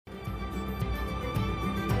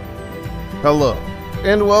Hello,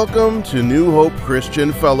 and welcome to New Hope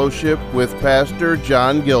Christian Fellowship with Pastor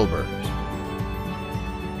John Gilbert.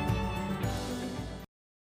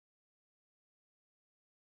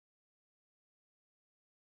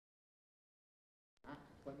 Acts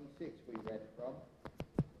 26 we read from.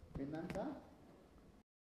 Remember?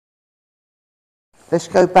 Let's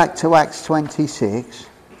go back to Acts 26.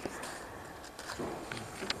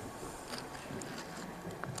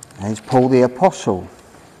 There's Paul the Apostle.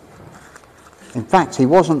 In fact, he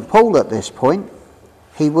wasn't Paul at this point.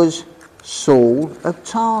 He was Saul of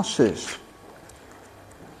Tarsus.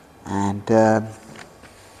 And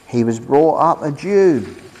he was brought up a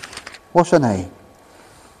Jew, wasn't he?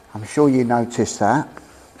 I'm sure you noticed that.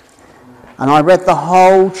 And I read the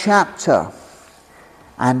whole chapter.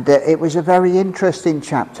 And it was a very interesting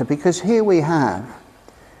chapter, because here we have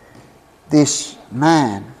this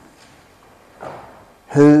man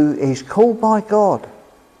who is called by God.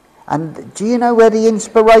 And do you know where the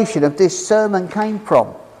inspiration of this sermon came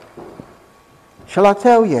from? Shall I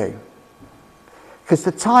tell you? Because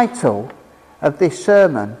the title of this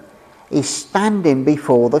sermon is Standing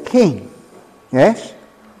Before the King. Yes?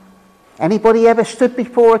 Anybody ever stood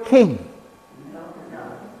before a king?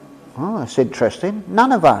 Oh, that's interesting.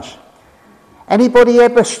 None of us. Anybody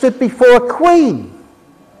ever stood before a queen?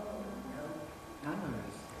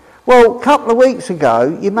 Well, a couple of weeks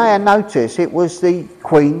ago, you may have noticed it was the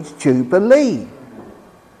Queen's Jubilee.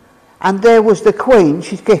 And there was the Queen.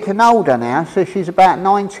 She's getting older now, so she's about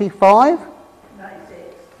 95?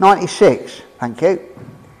 96, thank you.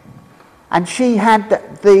 And she had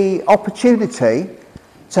the opportunity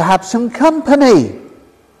to have some company.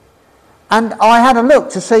 And I had a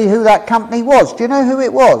look to see who that company was. Do you know who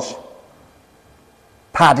it was?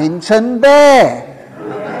 Paddington Bear.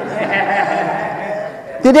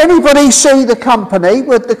 Did anybody see the company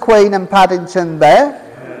with the Queen and Paddington Bear?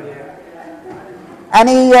 And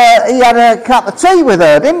he had a cup of tea with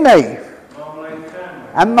her, didn't he?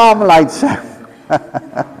 And marmalade sandwich.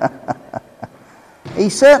 He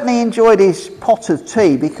certainly enjoyed his pot of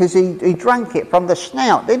tea, because he drank it from the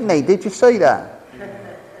snout, didn't he? Did you see that?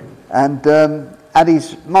 And had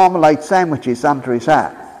his marmalade sandwiches under his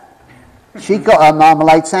hat. She got her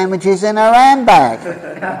marmalade sandwiches in her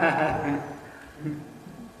handbag.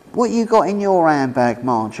 What you got in your handbag,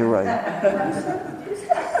 Marjorie?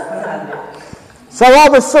 So I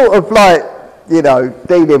was sort of like,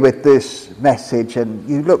 dealing with this message, and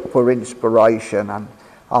you look for inspiration, and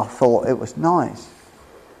I thought it was nice.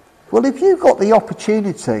 Well, if you got the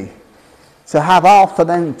opportunity to have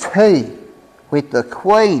afternoon tea with the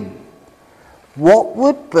Queen, what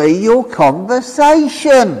would be your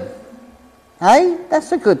conversation? Hey,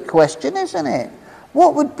 that's a good question, isn't it?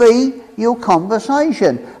 What would be your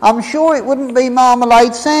conversation? I'm sure it wouldn't be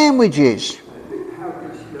marmalade sandwiches. How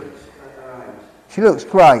good she looks at her age. She looks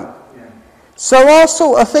great. Yeah. So I was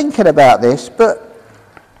sort of thinking about this, but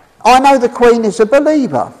I know the Queen is a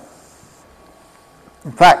believer.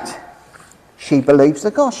 In fact, she believes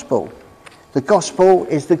the gospel. The gospel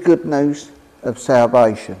is the good news of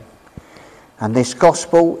salvation. And this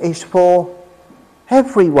gospel is for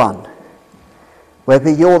everyone. Whether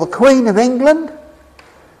you're the Queen of England,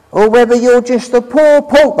 or whether you're just a poor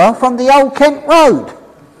pauper from the Old Kent Road.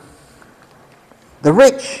 The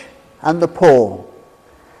rich and the poor.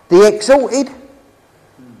 The exalted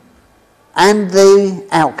and the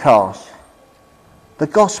outcast. The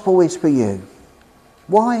gospel is for you.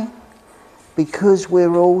 Why? Because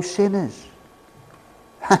we're all sinners.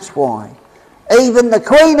 That's why. Even the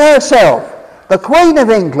Queen herself, the Queen of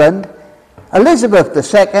England, Elizabeth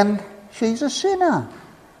II, she's a sinner.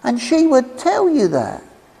 And she would tell you that.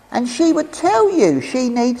 And she would tell you she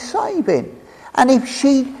needs saving. And if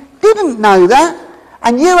she didn't know that,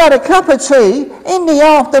 and you had a cup of tea in the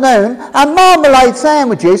afternoon and marmalade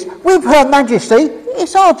sandwiches with Her Majesty,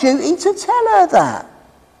 it's our duty to tell her that.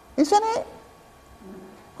 Isn't it?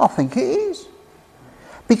 I think it is.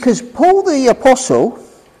 Because Paul the Apostle,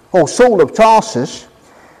 or Saul of Tarsus,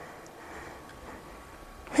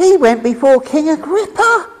 he went before King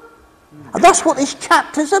Agrippa. And that's what this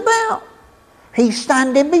chapter's about. He's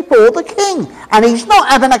standing before the king, and he's not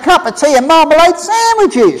having a cup of tea and marmalade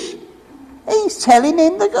sandwiches. He's telling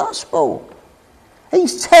him the gospel.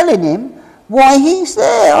 He's telling him why he's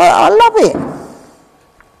there. I love it.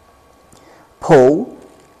 Paul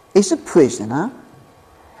is a prisoner,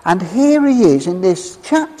 and here he is in this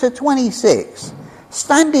chapter 26,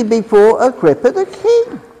 standing before Agrippa the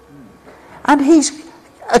king. And he's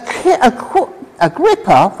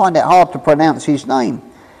Agrippa, I find it hard to pronounce his name.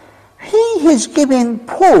 He has given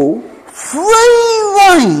Paul free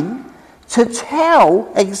rein to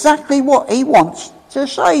tell exactly what he wants to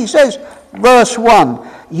say. He says, verse 1,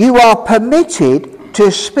 you are permitted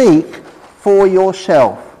to speak for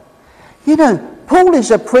yourself. You know, Paul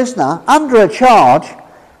is a prisoner under a charge,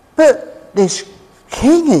 but this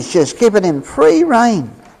king has just given him free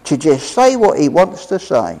rein to just say what he wants to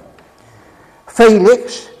say.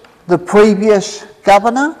 Felix, the previous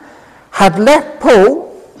governor, had left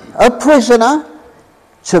Paul, a prisoner,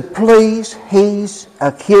 to please his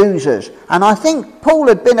accusers. And I think Paul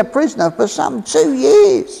had been a prisoner for some 2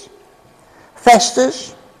 years.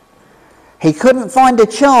 Festus, he couldn't find a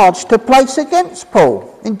charge to place against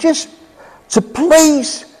Paul. And just to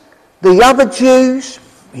please the other Jews,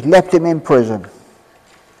 he left him in prison.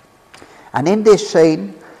 And in this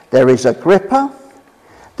scene, there is Agrippa,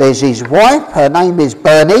 there's his wife, her name is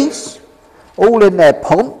Bernice, all in their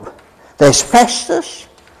pomp. There's Festus,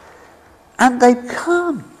 and they've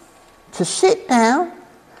come to sit down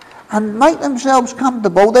and make themselves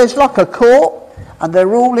comfortable. There's like a court, and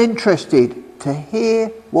they're all interested to hear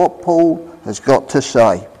what Paul has got to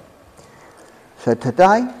say. So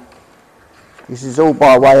today, this is all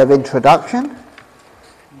by way of introduction,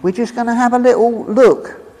 we're just going to have a little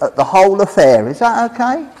look at the whole affair. Is that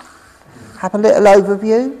okay? Have a little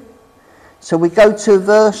overview. So we go to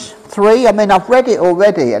verse 3. I mean, I've read it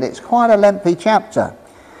already, and it's quite a lengthy chapter.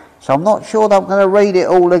 So I'm not sure that I'm going to read it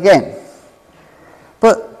all again.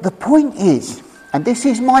 But the point is, and this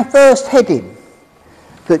is my first heading,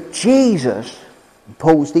 that Jesus,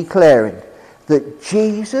 Paul's declaring, that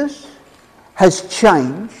Jesus has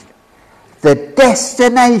changed the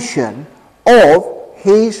destination of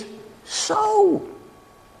his soul.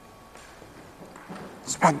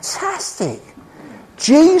 It's fantastic.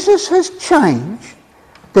 Jesus has changed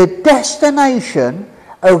the destination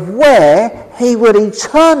of where he would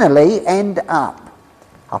eternally end up.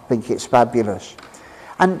 I think it's fabulous.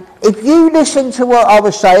 And if you listen to what I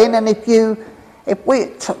was saying, and if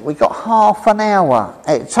we got half an hour,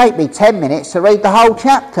 it'd take me 10 minutes to read the whole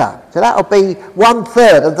chapter. So that'll be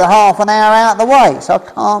 1/3 of the half an hour out of the way. So I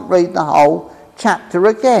can't read the whole chapter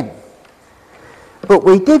again. But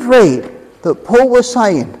we did read that Paul was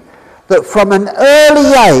saying that from an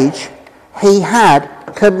early age he had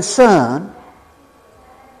concern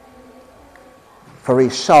for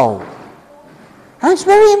his soul. That's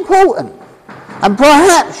very important. And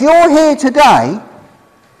perhaps you're here today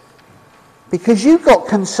because you've got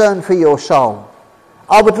concern for your soul.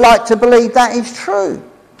 I would like to believe that is true,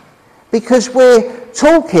 because we're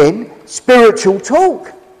talking spiritual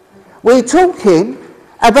talk. We're talking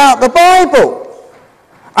about the Bible.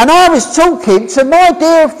 And I was talking to my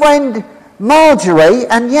dear friend Marjorie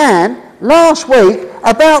and Jan last week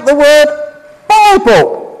about the word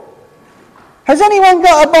Bible. Has anyone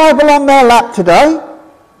got a Bible on their lap today?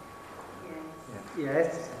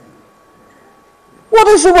 Yes. What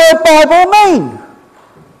does the word Bible mean?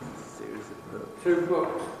 Two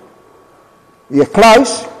books. You're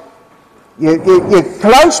close. You're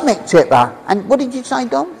close, Mick Tipper. And what did you say,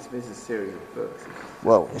 Dom? It's a series of books.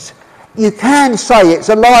 Well, you can say it's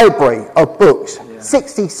a library of books. Yeah.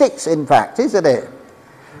 66, in fact, isn't it?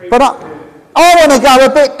 But I want to go a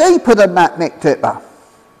bit deeper than that, Mick Tipper.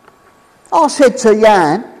 I said to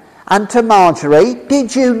Jan and to Marjorie,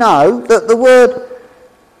 did you know that the word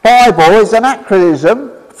Bible is an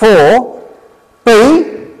acronym for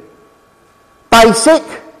B, basic,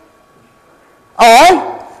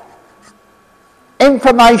 I,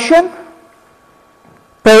 information,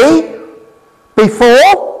 B,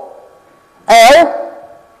 before, L,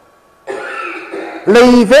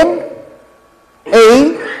 leaving,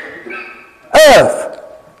 E, earth.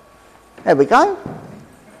 There we go.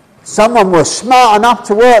 Someone was smart enough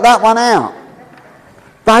to work that one out.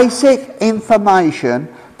 Basic information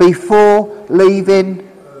before leaving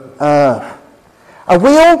earth. Are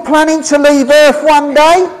we all planning to leave earth one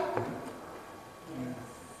day?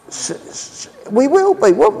 We will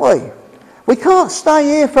be, won't we? We can't stay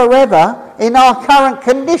here forever in our current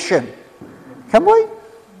condition. Can we?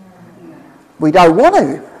 We don't want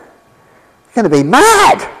to. It's going to be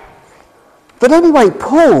mad. But anyway,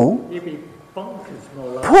 Paul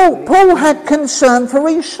had concern for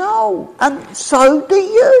his soul, and so do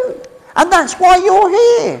you. And that's why you're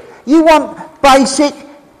here. You want basic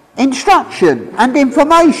instruction and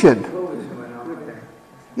information.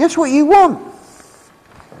 That's what you want.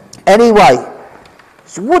 Anyway,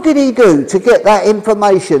 so what did he do to get that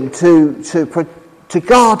information to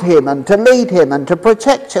guard him and to lead him and to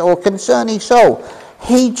protect it or concern his soul?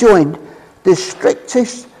 He joined the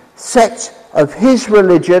strictest sect of his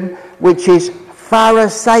religion, which is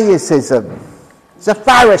Pharisaism. He's a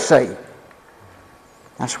Pharisee.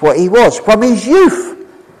 That's what he was from his youth.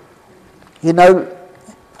 You know,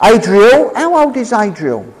 Adriel, how old is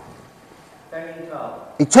Adriel?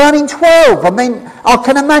 He's turning 12. I mean, I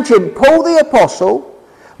can imagine Paul the Apostle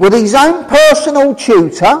with his own personal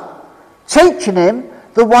tutor teaching him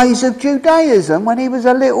the ways of Judaism when he was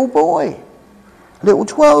a little boy, little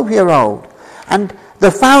 12-year-old. And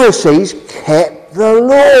the Pharisees kept the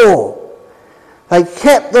law. They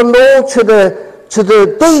kept the law to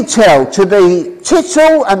the detail, to the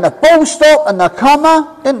tittle and the full stop and the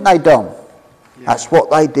comma, didn't they, Dom? Yeah. That's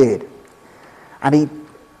what they did. And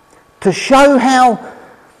to show how,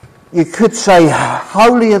 you could say,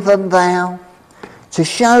 holier than thou, to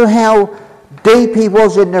show how deep he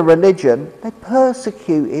was in the religion, they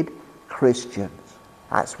persecuted Christians.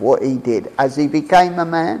 That's what he did. As he became a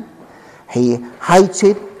man, he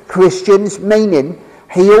hated Christians, meaning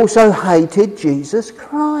he also hated Jesus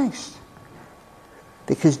Christ.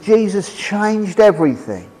 Because Jesus changed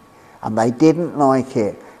everything, and they didn't like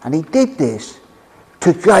it. And he did this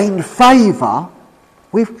to gain favour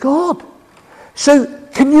with God. So,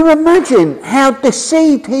 can you imagine how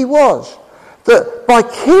deceived he was? That by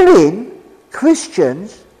killing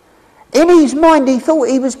Christians, in his mind he thought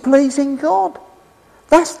he was pleasing God.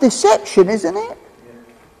 That's deception, isn't it?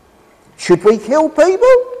 Should we kill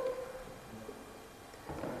people?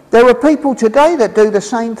 There are people today that do the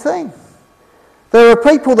same thing. There are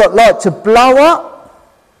people that like to blow up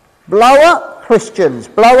Christians,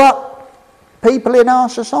 blow up people in our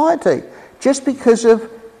society, just because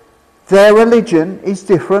of their religion is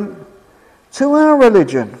different to our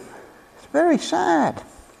religion. It's very sad.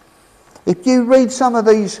 If you read some of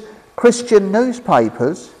these Christian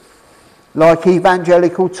newspapers, like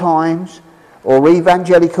Evangelical Times or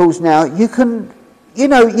Evangelicals Now, you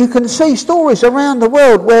can see stories around the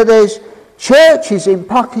world where there's churches in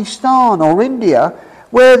Pakistan or India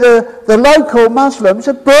where the local Muslims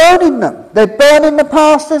are burning them. They're burning the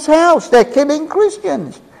pastor's house. They're killing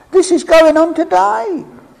Christians. This is going on today.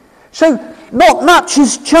 So not much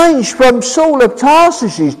has changed from Saul of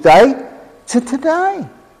Tarsus's day to today.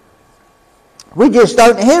 We just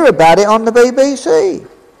don't hear about it on the BBC.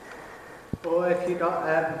 Or if you got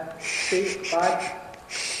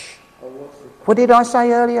what did I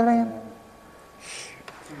say earlier, Liam?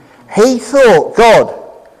 He thought God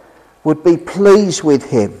would be pleased with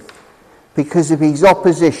him because of his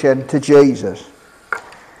opposition to Jesus.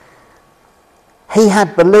 He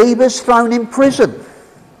had believers thrown in prison.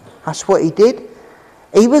 That's what he did.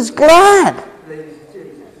 He was glad.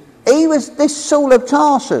 This Saul of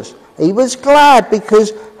Tarsus, he was glad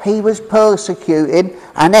because he was persecuting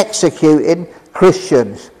and executing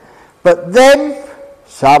Christians. But then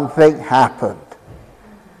something happened.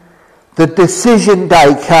 The decision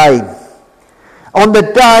day came. On the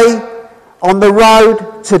day on the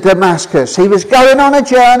road to Damascus, he was going on a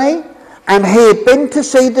journey, and he had been to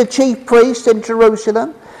see the chief priest in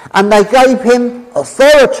Jerusalem, and they gave him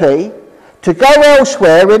authority to go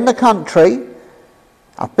elsewhere in the country.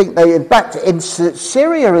 I think in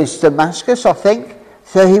Syria is Damascus, I think.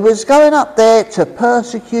 So he was going up there to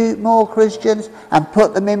persecute more Christians and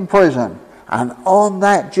put them in prison. And on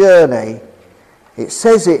that journey, it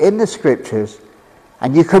says it in the scriptures,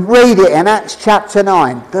 and you can read it in Acts chapter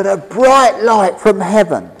 9, that a bright light from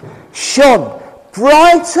heaven shone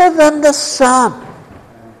brighter than the sun.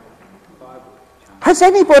 Has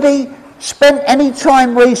anybody spent any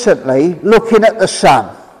time recently looking at the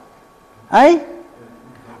sun? Eh?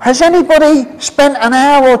 Has anybody spent an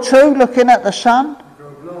hour or two looking at the sun?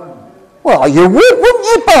 Well, you would, wouldn't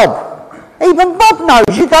you, Bob? Even Bob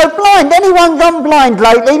knows you go blind. Anyone gone blind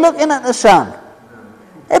lately looking at the sun?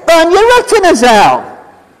 It burn your retinas out.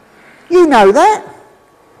 You know that.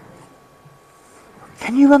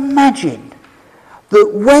 Can you imagine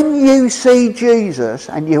that when you see Jesus,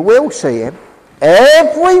 and you will see him,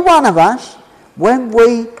 every one of us, when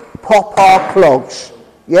we pop our clogs,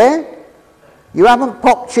 yeah? You haven't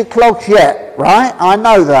popped your clogs yet, right? I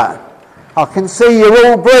know that. I can see you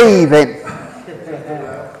all breathing.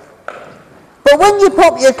 But when you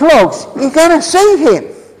pop your clogs, you're going to see him.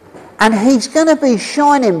 And he's going to be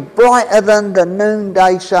shining brighter than the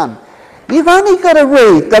noonday sun. You've only got to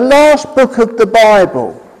read the last book of the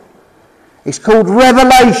Bible. It's called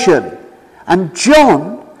Revelation. And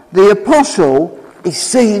John, the apostle, is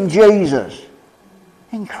seeing Jesus.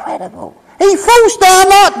 Incredible. He falls down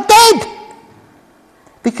like dead.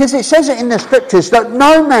 Because it says it in the scriptures that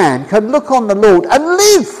no man can look on the Lord and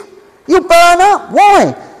live. You burn up.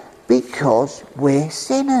 Why? Because we're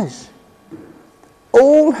sinners.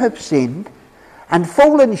 All have sinned and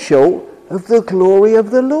fallen short of the glory of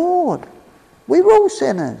the Lord. We're all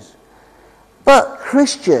sinners. But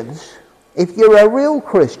Christians, if you're a real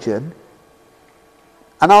Christian,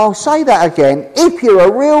 And I'll say that again. If you're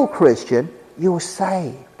a real Christian, you're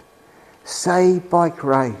saved. Saved by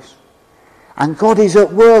grace. And God is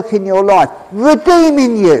at work in your life,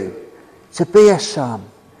 redeeming you to be a son,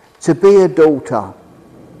 to be a daughter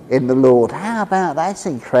in the Lord. How about that? It's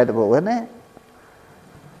incredible, isn't it?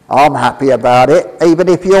 I'm happy about it, even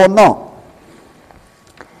if you're not.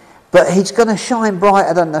 But he's going to shine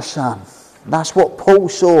brighter than the sun. That's what Paul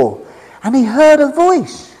saw. And he heard a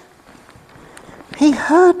voice. He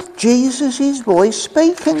heard Jesus' voice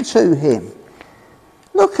speaking to him.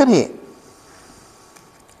 Look at it.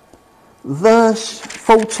 Verse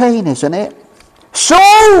 14, isn't it?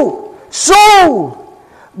 Saul! Saul!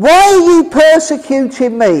 Why are you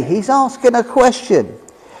persecuting me? He's asking a question.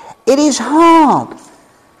 It is hard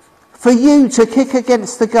for you to kick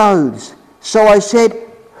against the goads. So I said,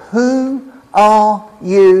 who are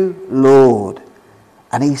you, Lord?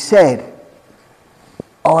 And he said,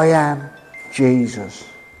 I am Jesus.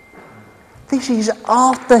 This is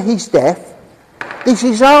after his death. This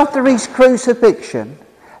is after his crucifixion.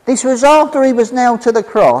 This was after he was nailed to the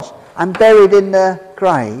cross and buried in the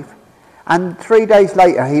grave. And 3 days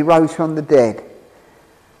later he rose from the dead.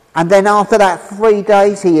 And then after that 3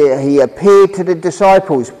 days he appeared to the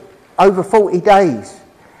disciples over 40 days.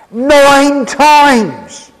 9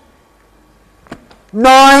 times!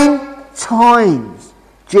 9 times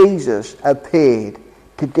Jesus appeared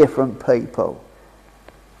to different people.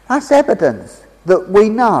 That's evidence that we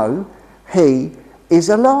know he is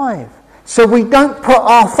alive. So we don't put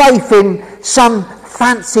our faith in some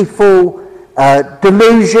fanciful,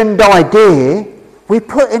 delusioned idea. We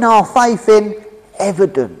put in our faith in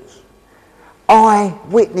evidence.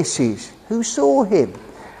 Eyewitnesses who saw him.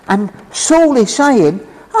 And Saul is saying,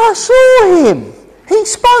 I saw him. He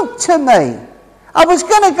spoke to me. I was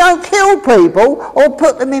going to go kill people or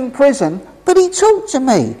put them in prison, but he talked to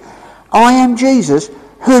me. I am Jesus,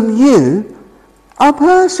 whom you are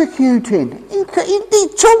persecuting. He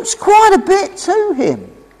talks quite a bit to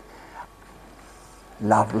him.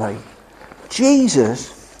 Lovely.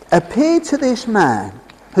 Jesus appeared to this man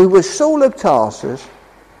who was Saul of Tarsus,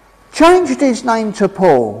 changed his name to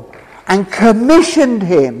Paul, and commissioned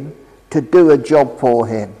him to do a job for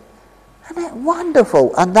him. Isn't that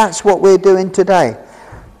wonderful? And that's what we're doing today.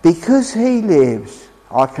 Because he lives,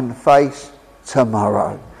 I can face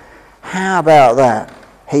tomorrow. How about that?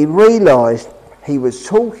 He realised he was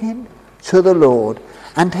talking to the Lord,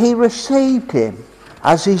 and he received him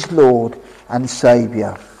as his Lord and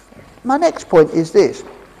Saviour. My next point is this.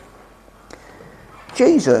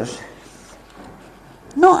 Jesus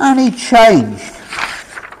not only changed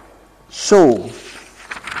Saul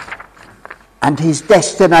and his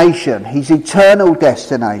destination, his eternal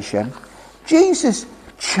destination, Jesus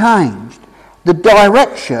changed the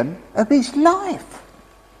direction of his life.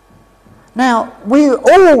 Now, we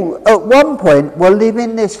all at one point were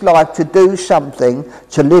living this life to do something,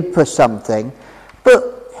 to live for something,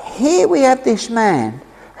 but here we have this man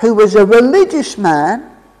who was a religious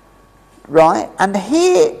man, right? And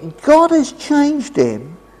here God has changed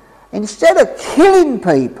him. Instead of killing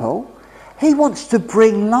people, he wants to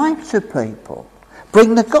bring life to people,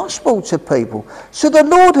 bring the gospel to people. So the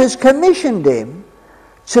Lord has commissioned him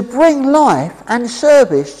to bring life and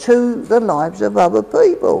service to the lives of other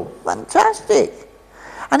people. Fantastic.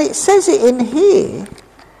 And it says it in here.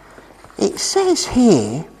 It says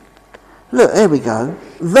here, look, there we go.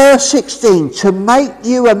 Verse 16, to make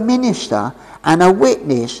you a minister and a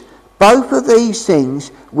witness, both of these things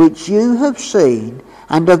which you have seen,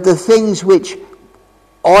 and of the things which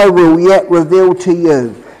I will yet reveal to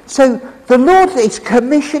you. So the Lord is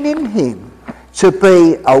commissioning him to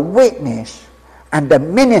be a witness and a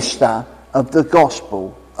minister of the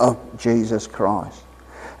gospel of Jesus Christ.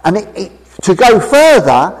 And to go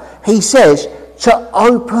further, he says, to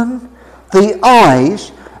open the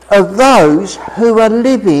eyes of those who are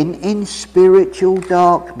living in spiritual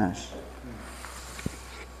darkness.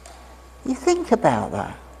 You think about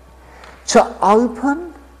that. To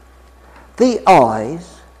open the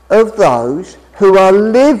eyes of those who are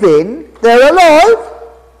living, they're alive,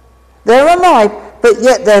 but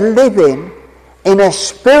yet they're living in a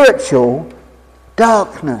spiritual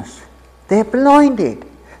darkness. They're blinded.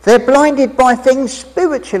 They're blinded by things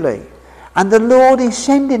spiritually. And the Lord is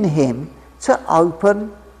sending him to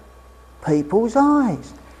open people's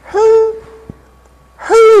eyes. Who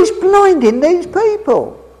is blinding these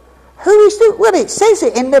people? Who is the... Well, it says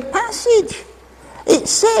it in the passage. It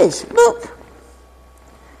says, look,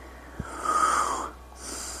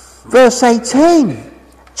 verse 18,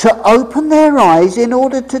 to open their eyes in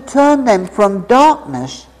order to turn them from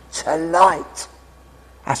darkness to light.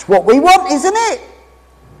 That's what we want, isn't it?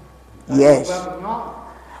 Yes.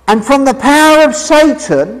 And from the power of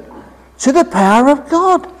Satan to the power of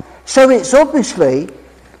God. So it's obviously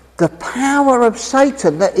the power of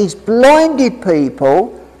Satan that is blinded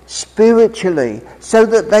people spiritually so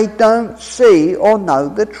that they don't see or know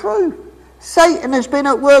the truth. Satan has been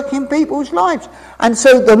at work in people's lives. And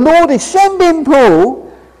so the Lord is sending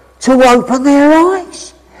Paul to open their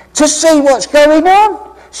eyes, to see what's going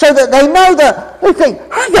on, so that they know that they think,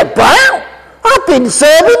 hang about, I've been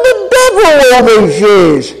serving the devil all these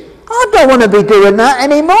years. I don't want to be doing that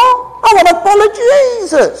anymore. I want to follow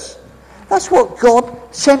Jesus. That's what God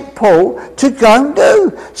sent Paul to go and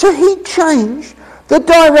do. So he changed the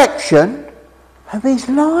direction of his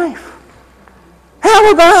life.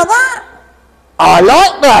 How about that? I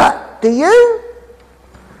like that. Do you?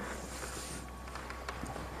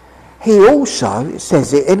 He also, it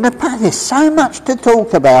says it in the past, there's so much to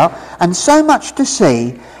talk about and so much to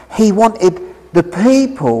see. He wanted the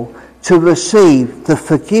people to receive the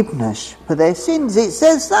forgiveness for their sins. It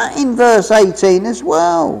says that in verse 18 as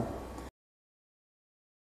well.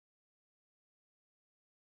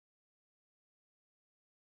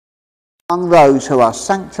 Among those who are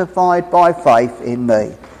sanctified by faith in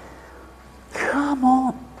me. Come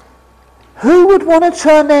on. Who would want to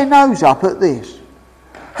turn their nose up at this?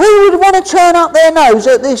 Who would want to turn up their nose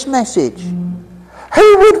at this message?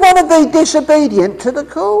 Who would want to be disobedient to the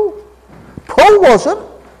call? Paul wasn't.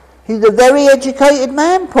 He's a very educated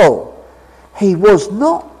man, Paul. He was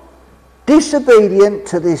not disobedient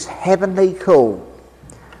to this heavenly call.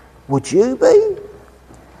 Would you be?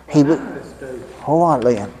 He was. All right,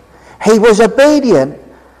 Liam. He was obedient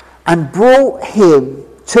and brought him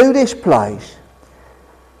to this place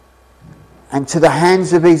and to the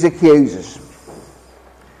hands of his accusers.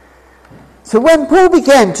 So when Paul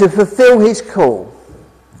began to fulfill his call,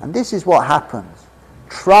 and this is what happens,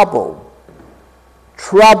 trouble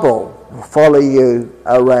will follow you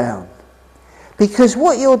around. Because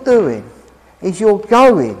what you're doing is you're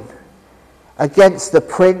going against the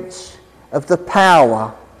prince of the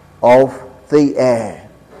power of the air.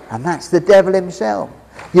 And that's the devil himself.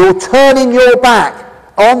 You're turning your back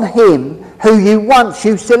on him who you once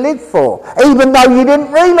used to live for, even though you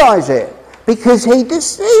didn't realise it, because he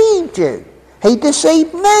deceived you. He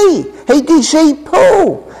deceived me. He deceived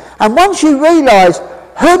Paul. And once you realise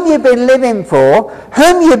whom you've been living for,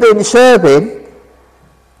 whom you've been serving,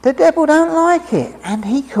 the devil don't like it, and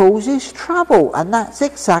he causes trouble. And that's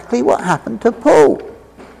exactly what happened to Paul.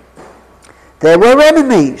 There were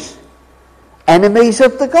enemies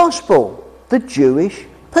of the gospel, the Jewish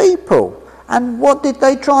people. And what did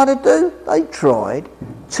they try to do? They tried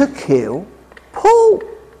to kill Paul.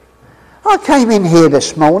 I came in here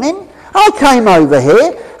this morning, I came over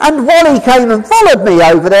here, and Wally came and followed me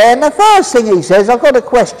over there, and the first thing he says, I've got a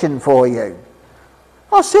question for you.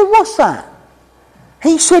 I said, what's that?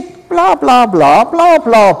 He said, blah, blah, blah, blah,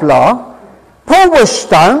 blah, blah. Paul was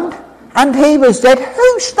stoned, and he was dead.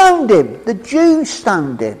 Who stoned him? The Jews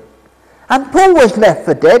stoned him. And Paul was left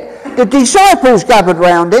for dead. The disciples gathered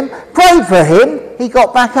round him, prayed for him, he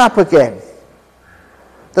got back up again.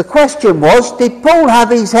 The question was, did Paul have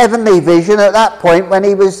his heavenly vision at that point when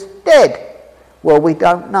he was dead? Well, we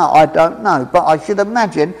don't know. I don't know. But I should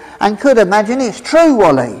imagine and could imagine it's true,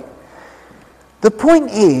 Wally. The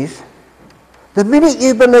point is, the minute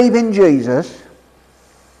you believe in Jesus,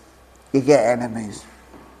 you get enemies.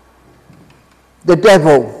 The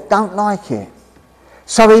devil don't like it.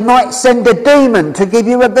 So he might send a demon to give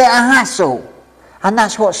you a bit of hassle. And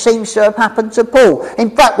that's what seems to have happened to Paul.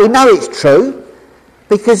 In fact, we know it's true,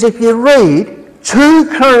 because if you read 2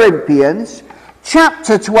 Corinthians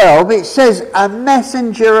chapter 12, it says, a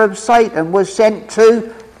messenger of Satan was sent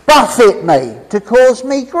to buffet me, to cause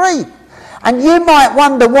me grief. And you might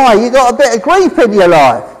wonder why you got a bit of grief in your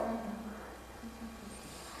life.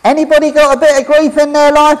 Anybody got a bit of grief in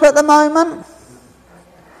their life at the moment?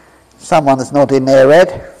 Someone's nodding their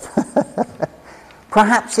head.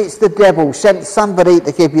 Perhaps it's the devil sent somebody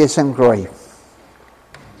to give you some grief.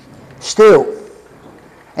 Still,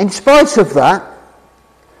 in spite of that,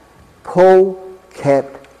 Paul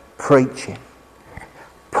kept preaching.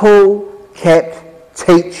 Paul kept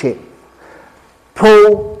teaching.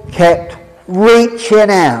 Paul kept reaching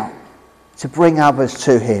out to bring others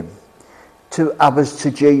to him, to others to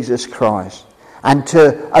Jesus Christ, and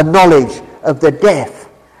to a knowledge of the death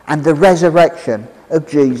and the resurrection of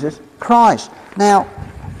Jesus Christ. Now,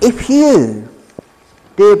 if you,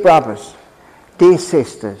 dear brothers, dear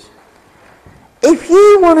sisters, if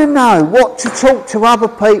you want to know what to talk to other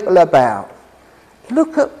people about,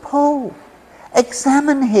 look at Paul.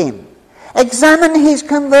 Examine him. Examine his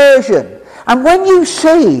conversion. And when you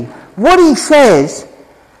see what he says,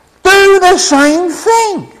 Do the same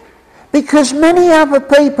thing. Because many other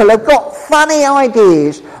people have got funny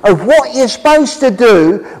ideas of what you're supposed to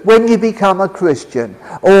do when you become a Christian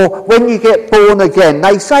or when you get born again.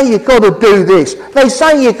 They say you've got to do this. They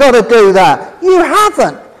say you've got to do that. You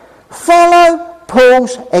haven't. Follow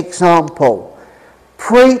Paul's example.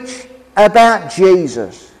 Preach about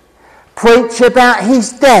Jesus. Preach about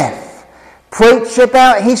his death. Preach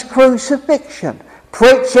about his crucifixion.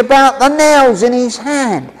 Preach about the nails in his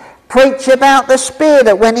hand. Preach about the spear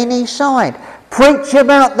that went in his side. Preach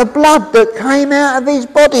about the blood that came out of his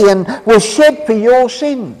body and was shed for your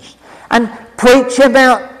sins. And preach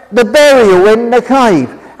about the burial in the cave.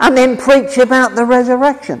 And then preach about the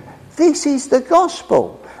resurrection. This is the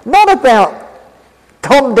gospel. Not about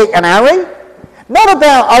Tom, Dick and Harry. Not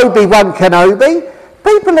about Obi-Wan Kenobi.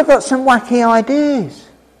 People have got some wacky ideas.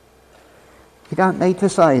 You don't need to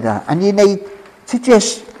say that. And you need to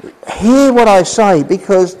just hear what I say,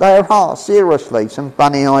 because there are seriously some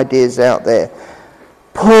funny ideas out there.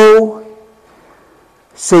 Paul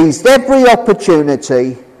seized every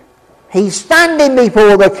opportunity. He's standing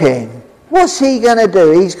before the king. What's he going to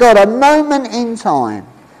do? He's got a moment in time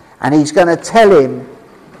and he's going to tell him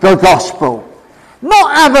the gospel.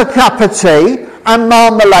 Not have a cup of tea and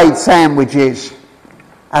marmalade sandwiches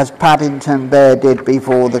as Paddington Bear did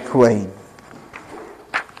before the Queen.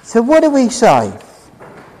 So what do we say?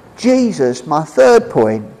 Jesus, my third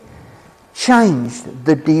point, changed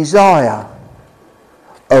the desire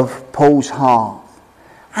of Paul's heart.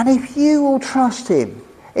 And if you will trust him,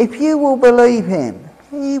 if you will believe him,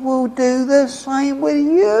 he will do the same with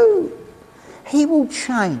you. He will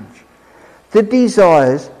change the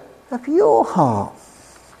desires of your heart.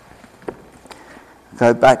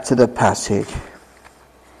 Go back to the passage.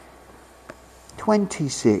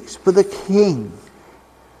 26. For the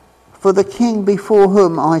king before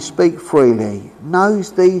whom I speak freely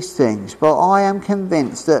knows these things, but I am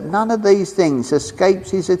convinced that none of these things escapes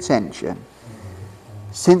his attention,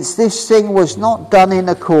 since this thing was not done in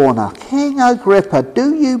a corner. King Agrippa,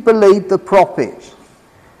 do you believe the prophets?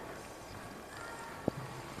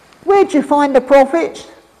 Where'd you find the prophets?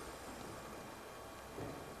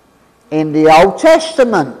 In the Old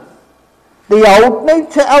Testament. The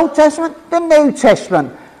Old Testament, the New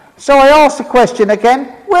Testament. So I ask the question again,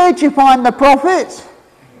 where do you find the prophets?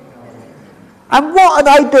 And what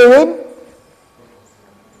are they doing?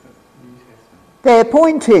 They're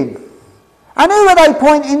pointing. And who are they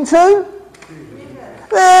pointing to?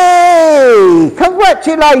 Hey,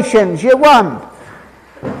 congratulations, you won.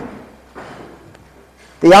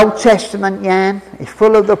 The Old Testament, Jan, is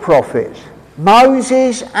full of the prophets.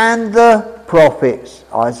 Moses and the prophets.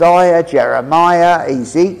 Isaiah, Jeremiah,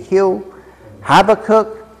 Ezekiel,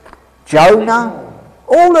 Habakkuk, Jonah,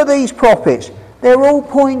 all of these prophets, they're all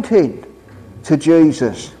pointing to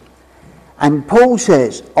Jesus. And Paul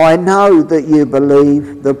says, I know that you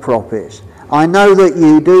believe the prophets. I know that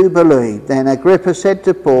you do believe. Then Agrippa said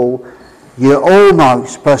to Paul, you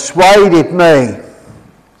almost persuaded me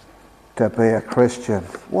to be a Christian.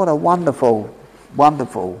 What a wonderful,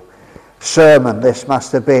 wonderful sermon this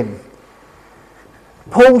must have been.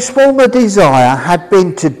 Paul's former desire had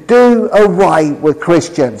been to do away with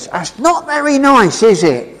Christians. That's not very nice, is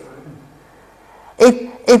it?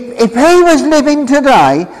 If he was living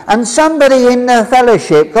today and somebody in the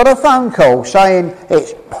fellowship got a phone call saying,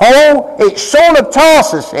 it's Paul, it's Saul of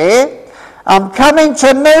Tarsus here, I'm coming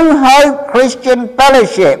to New Hope Christian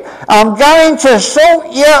Fellowship, I'm going to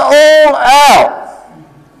sort you all out.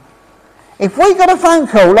 If we got a phone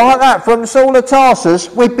call like that from Saul of Tarsus,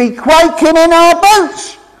 we'd be quaking in our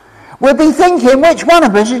boots. We'd be thinking which one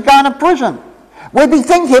of us is going to prison. We'd be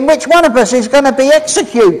thinking which one of us is going to be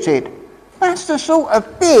executed. That's the sort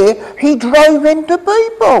of fear he drove into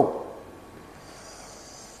people.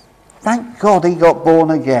 Thank God he got born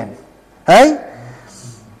again. Hey?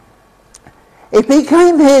 If he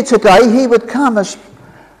came here today, he would come as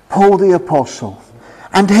Paul the Apostle.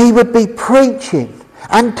 And he would be preaching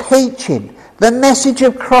and teaching the message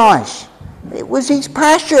of Christ. It was his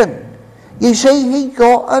passion. You see, he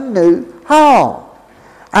got a new heart.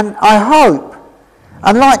 And I hope,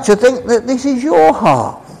 I'd like to think that this is your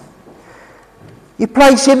heart. You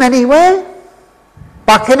place him anywhere?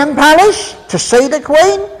 Buckingham Palace to see the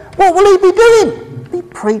Queen? What will he be doing? He'll be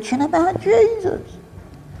preaching about Jesus.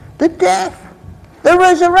 The death, the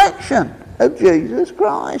resurrection of Jesus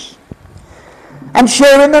Christ. And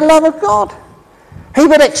sharing the love of God. He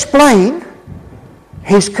would explain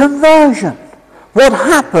his conversion. What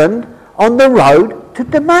happened on the road to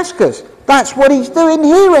Damascus. That's what he's doing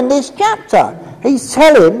here in this chapter. He's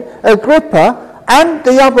telling Agrippa and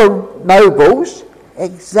the other nobles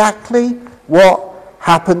exactly what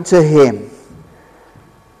happened to him.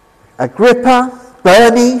 Agrippa,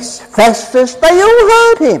 Bernice, Festus, they all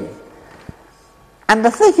heard him. And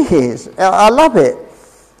the thing is, I love it,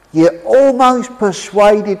 you almost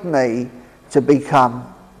persuaded me to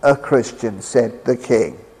become a Christian, said the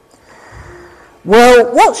king.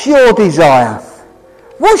 Well, what's your desire?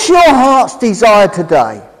 What's your heart's desire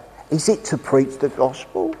today? Is it to preach the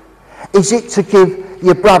gospel? Is it to give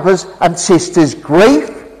your brothers and sisters grief?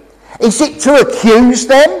 Is it to accuse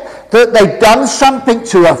them that they've done something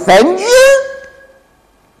to offend you?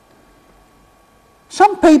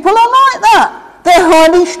 Some people are like that. They're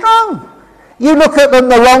highly strung. You look at them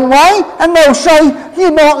the wrong way and they'll say,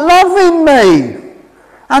 you're not loving me.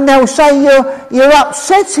 And they'll say, you're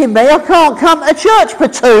upsetting me. I can't come to church for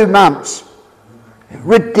 2 months.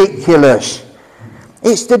 Ridiculous.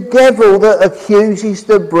 It's the devil that accuses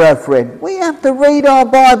the brethren. We have to read our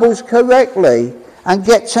Bibles correctly and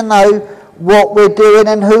get to know what we're doing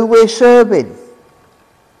and who we're serving.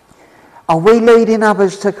 Are we leading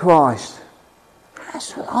others to Christ?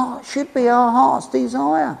 That should be our heart's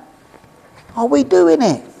desire. Are we doing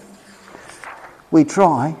it? We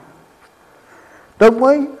try, don't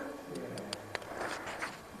we?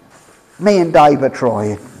 Me and Dave are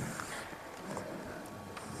trying.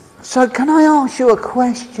 So can I ask you a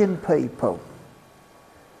question, people?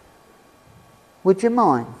 Would you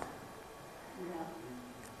mind?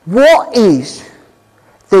 What is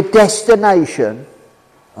the destination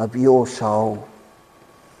of your soul?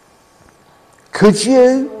 Could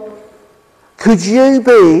you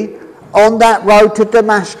be on that road to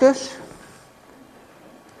Damascus?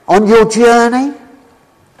 On your journey?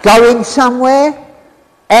 Going somewhere?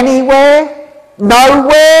 Anywhere?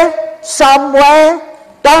 Nowhere? Somewhere?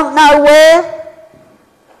 Don't know where?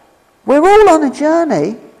 We're all on a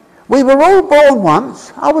journey. We were all born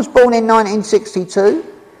once. I was born in 1962.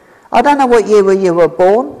 I don't know what year you were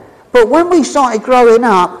born. But when we started growing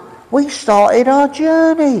up, we started our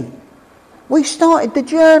journey. We started the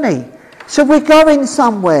journey. So we're going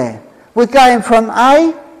somewhere. We're going from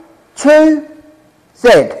A to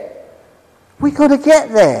Z. We've got to get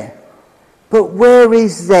there. But where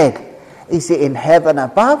is Z? Is it in heaven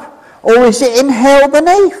above? Or is it in hell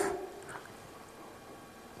beneath?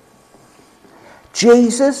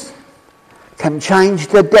 Jesus can change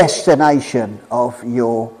the destination of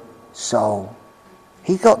your soul.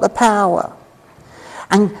 He got the power.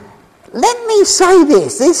 And let me say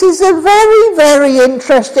this. This is a very, very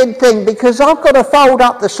interesting thing because I've got to fold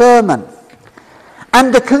up the sermon.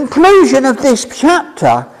 And the conclusion of this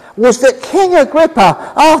chapter was that King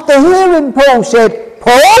Agrippa, after hearing Paul, said,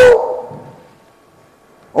 Paul,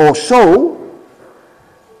 or Saul,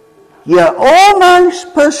 you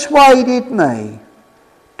almost persuaded me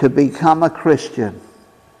to become a Christian.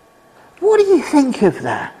 What do you think of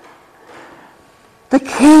that? The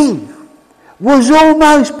king was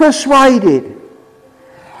almost persuaded.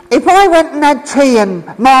 If I went and had tea and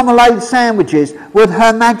marmalade sandwiches with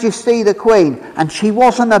Her Majesty the Queen and she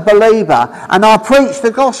wasn't a believer and I preached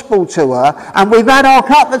the gospel to her and we've had our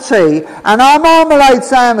cup of tea and our marmalade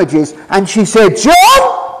sandwiches and she said,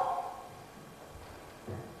 John,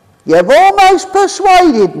 you've almost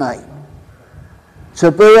persuaded me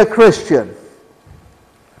to be a Christian.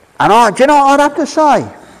 And do you know what I'd have to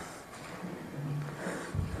say?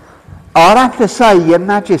 I'd have to say, Your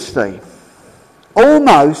Majesty,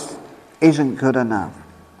 almost isn't good enough.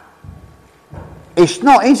 It's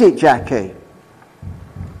not, is it, Jackie?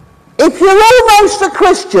 If you're almost a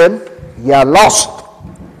Christian, you're lost.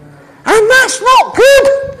 And that's not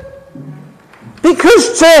good.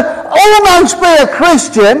 Because to almost be a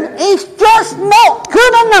Christian is just not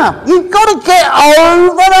good enough. You've got to get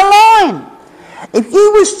over the line. If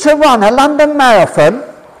you was to run a London Marathon,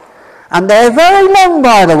 and they're very long,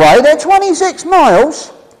 by the way, they're 26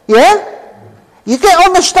 miles, yeah? You get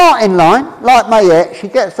on the starting line, like Mayette, she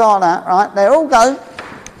gets like that, right? They all go,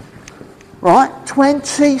 right?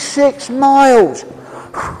 26 miles.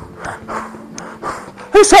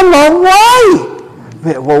 It's a long way.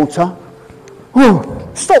 Bit of water. Oh,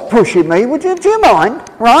 stop pushing me, would you? Do you mind?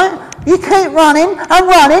 Right? You keep running and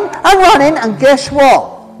running and running, and guess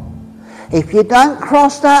what? If you don't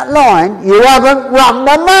cross that line, you haven't run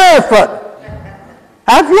the marathon.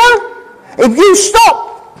 Have you? If you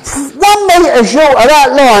stop 1 metre short of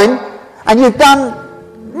that line and you've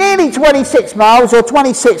done nearly 26 miles or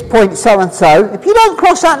 26 point so-and-so, if you don't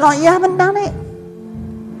cross that line, you haven't done it.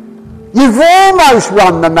 You've almost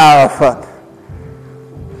run the marathon.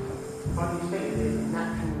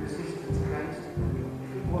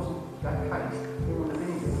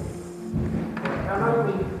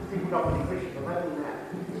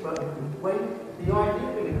 But when the idea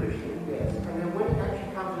of being a Christian, yes, and then when it actually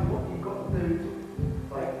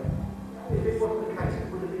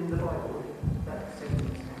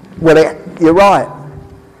Well, you're right.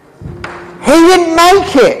 He didn't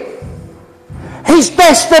make it. His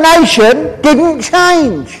destination didn't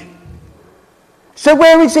change. So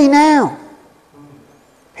where is he now?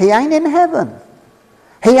 He ain't in heaven.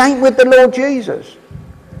 He ain't with the Lord Jesus.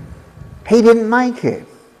 He didn't make it.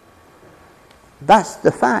 That's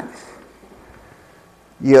the fact.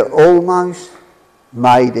 You almost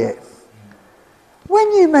made it.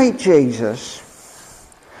 When you meet Jesus,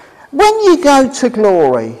 when you go to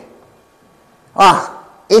glory,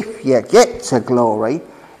 if you get to glory,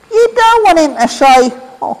 you don't want him to say,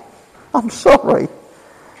 "Oh, I'm sorry.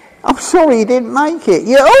 I'm sorry you didn't make it."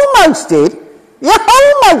 You almost did. You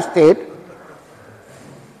almost did.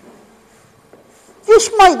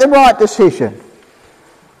 Just make the right decision.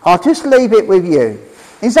 I'll just leave it with you.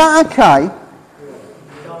 Is that okay?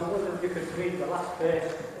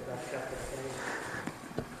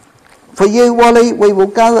 For you, Wally, we will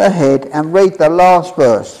go ahead and read the last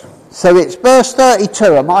verse. So it's verse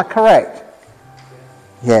 32, am I correct?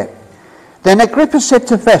 Yeah. Then Agrippa said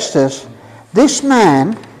to Festus, "This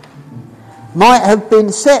man might have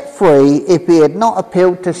been set free if he had not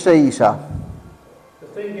appealed to Caesar." The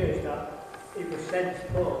thing is that he was sent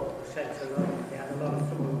alone. He had a lot of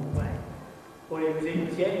trouble on the way. But he was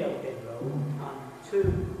in jail in Rome, and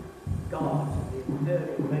 2 guards of the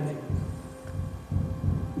Imperial Regiment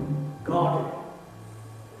guarded him.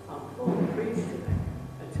 And Paul preached to them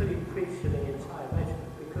until he preached to the entire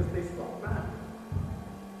regiment, because they stopped round.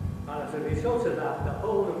 And as a result of that, the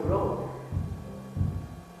whole of Rome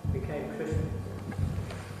became Christians.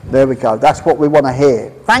 There we go. That's what we want to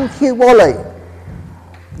hear. Thank you, Wally.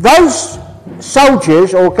 Those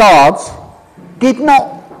soldiers or guards did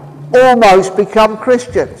not almost become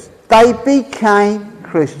Christians. They became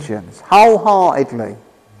Christians wholeheartedly.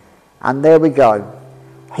 And there we go.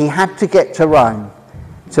 He had to get to Rome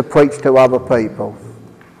to preach to other people.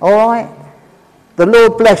 All right? The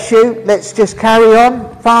Lord bless you. Let's just carry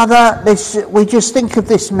on. Father, we just think of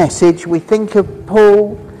this message. We think of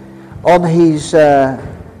Paul on his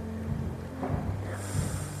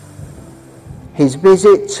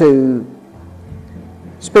visit to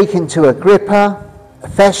speaking to Agrippa,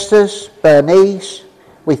 Festus, Bernice.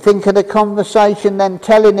 We think of the conversation then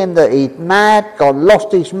telling him that he's mad, God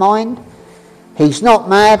lost his mind. He's not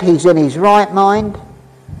mad, he's in his right mind.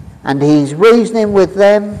 And he's reasoning with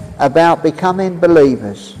them about becoming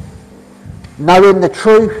believers. Knowing the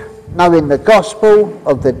truth, knowing the gospel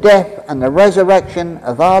of the death and the resurrection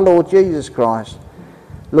of our Lord Jesus Christ.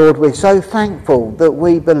 Lord, we're so thankful that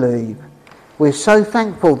we believe. We're so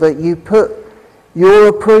thankful that you put your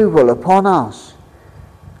approval upon us.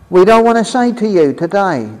 We don't want to say to you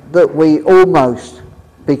today that we almost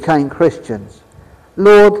became Christians.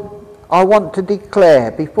 Lord, I want to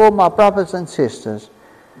declare before my brothers and sisters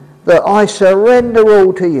that I surrender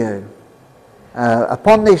all to you.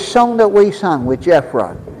 Upon this song that we sung with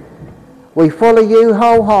Jethro, we follow you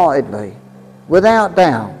wholeheartedly, without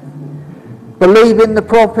doubt. Believe in the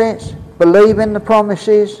prophets, believe in the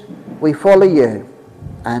promises, we follow you.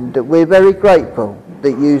 And we're very grateful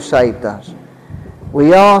that you saved us.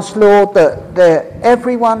 We ask, Lord, that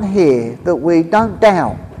everyone here, that we don't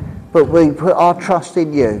doubt, but we put our trust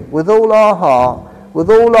in you with all our heart, with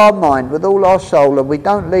all our mind, with all our soul, and we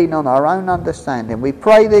don't lean on our own understanding. We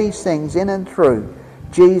pray these things in and through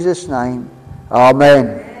Jesus' name.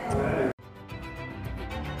 Amen.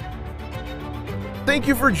 Thank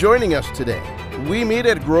you for joining us today. We meet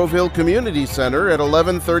at Grove Hill Community Center at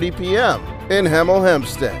 11:30 p.m. in Hemel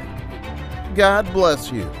Hempstead. God bless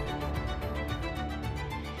you.